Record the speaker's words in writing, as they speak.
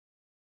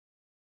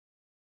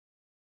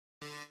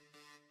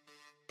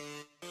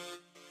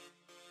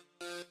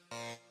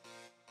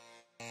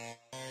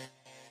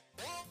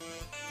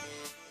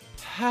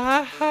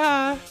Ha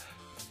ha.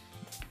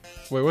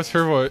 Wait, what's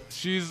her voice?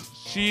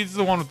 She's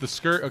the one with the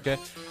skirt. Okay.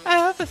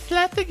 I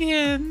overslept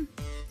again.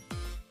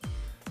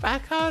 I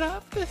caught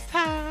up this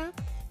time.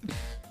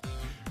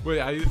 Wait,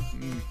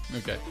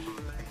 okay.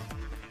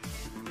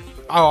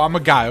 Oh, I'm a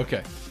guy.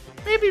 Okay.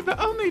 Maybe, but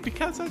only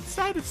because I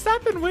decided to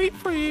stop and wait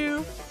for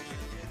you.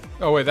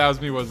 Oh wait, that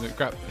was me, wasn't it?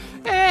 Crap.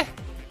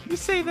 You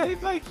say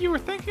that like you were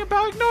thinking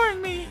about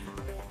ignoring me.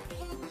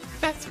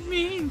 That's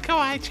mean,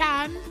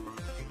 Kawaii-chan.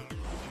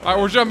 All right,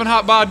 we're jumping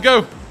hot bod. Go.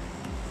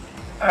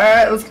 All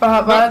right, let's go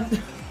hot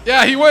bod.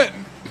 Yeah, he went.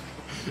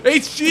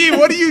 HG,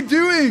 what are you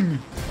doing?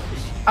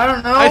 I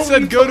don't know. I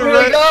said go to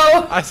red.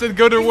 Go. I said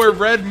go to where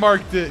red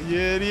marked it. You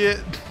idiot.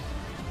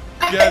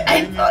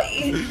 I thought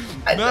you.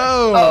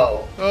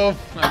 No. Oh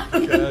my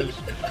gosh.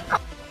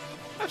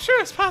 I'm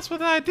sure it's possible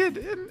that I did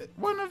in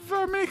one of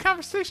our many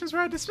conversations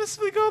where I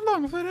dismissively go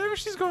along with whatever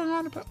she's going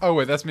on about. Oh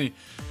wait, that's me.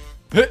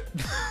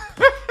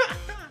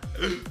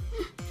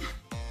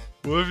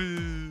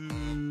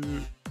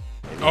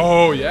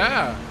 Oh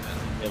yeah.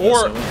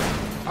 Or,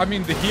 I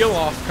mean, the heal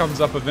off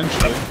comes up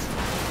eventually.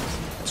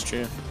 That's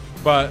true.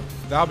 But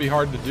that'll be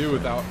hard to do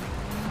without.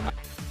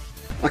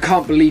 I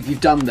can't believe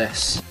you've done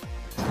this.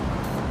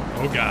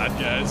 Oh god,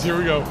 guys, here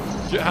we go.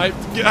 Get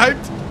hyped, get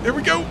hyped. Here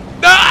we go.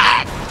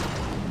 Ah!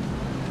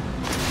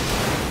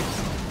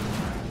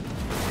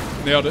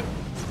 Nailed it.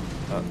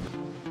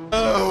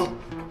 No.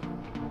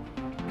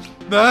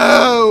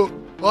 No.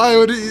 Why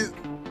would he?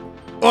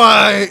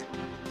 Why?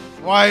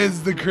 Why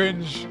is the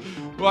cringe?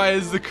 Why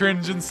is the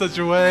cringe in such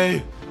a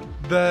way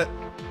that?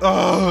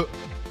 Oh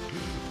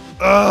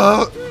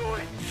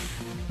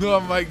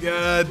my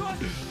god.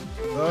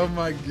 Oh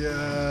my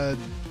god.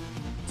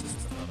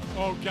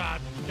 Oh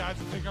god. Guys,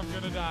 I think I'm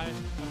gonna die.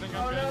 I think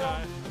I'm gonna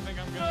die. I think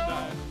I'm gonna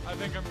die. I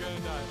think I'm gonna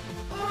die.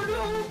 Oh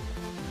no!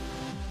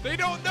 They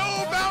don't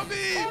know about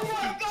me! Oh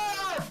my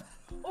god!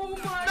 Oh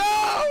my No!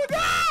 Oh my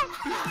god!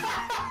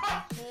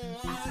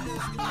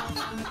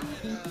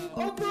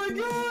 Oh my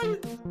god!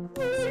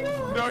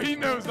 No, he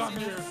knows I'm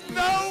here.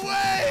 No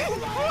way!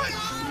 What?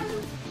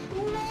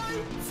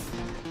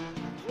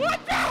 What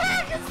the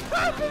heck is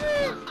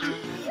happening?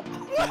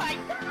 What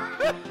the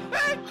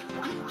heck?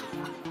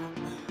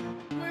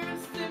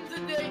 Where's Sim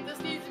today? This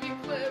needs to be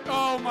clipped.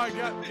 Oh my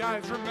god,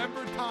 guys,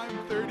 remember time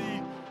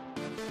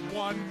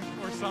 31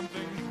 or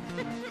something?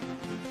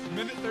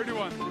 Minute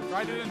 31.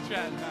 Write it in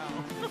chat now.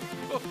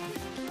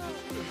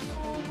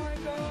 Oh my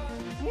god.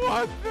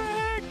 What the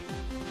heck?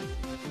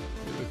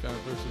 You're the kind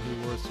of person who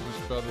worries too much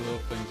about the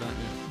little things, aren't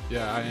you?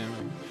 Yeah, I am.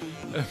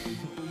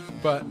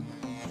 But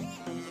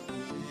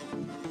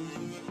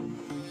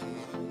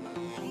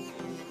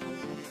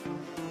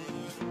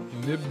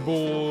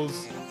nibbles,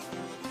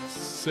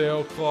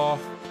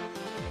 sailcloth.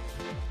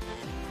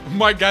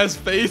 My guy's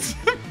face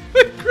in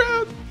the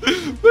crowd.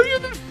 Look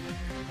at him.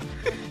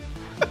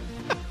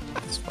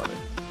 It's funny.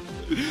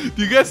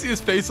 Do you guys see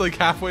his face like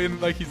halfway in,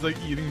 like he's like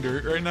eating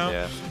dirt right now?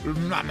 Yeah.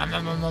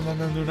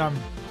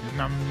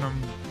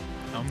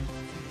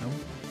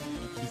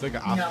 He's like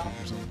an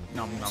ostrich or something.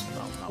 Nom, nom,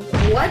 nom, nom.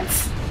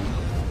 What?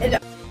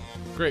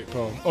 Great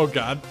poem. Oh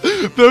god.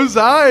 Those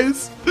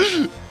eyes.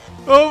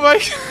 Oh my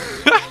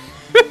god.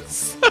 It's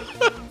so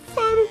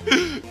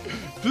funny.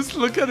 Just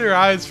look at her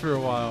eyes for a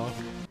while.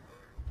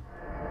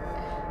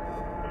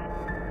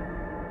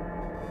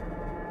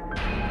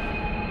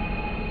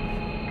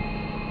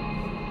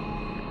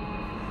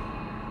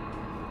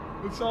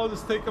 Let's all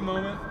just take a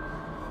moment.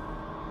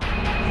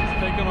 Just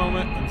take a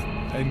moment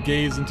and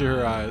gaze into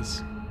her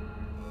eyes.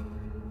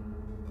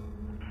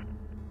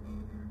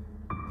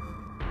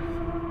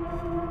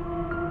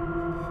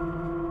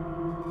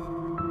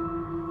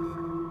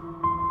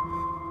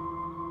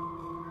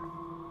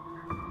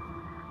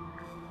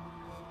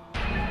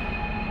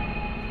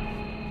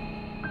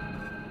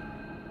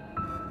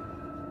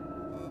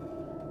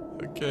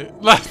 Okay.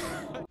 What?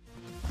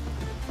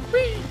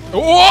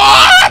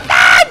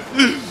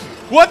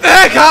 What the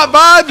heck, hot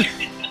bod?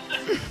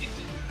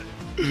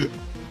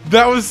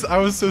 I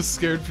was so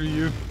scared for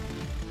you.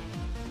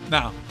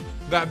 Now,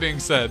 that being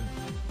said,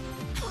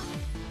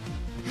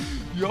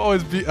 you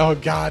always be. Oh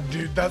god,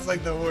 dude, that's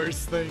like the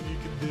worst thing you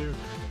can do.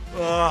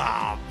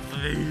 Ah,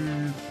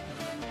 please.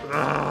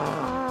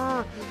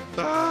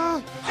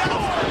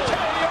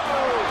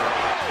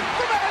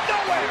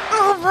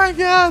 Oh my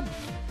god.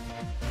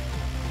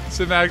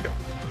 Cinematic.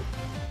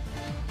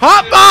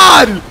 Hot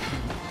bod!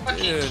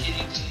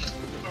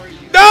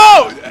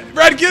 No!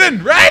 Red, get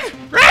in! Red!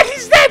 Red,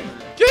 he's dead!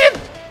 Get in!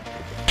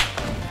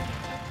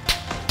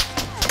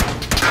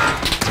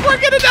 We're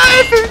gonna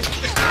die!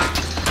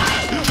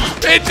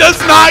 It does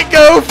not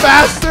go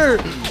faster!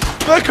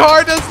 The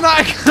car does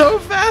not go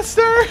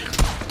faster!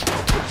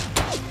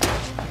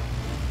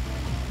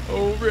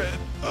 Oh, Red.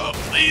 Oh,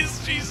 please,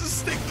 Jesus,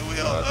 stick the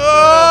wheel.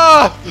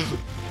 Ah!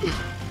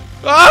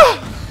 Ah!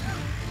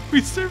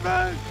 We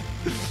survived.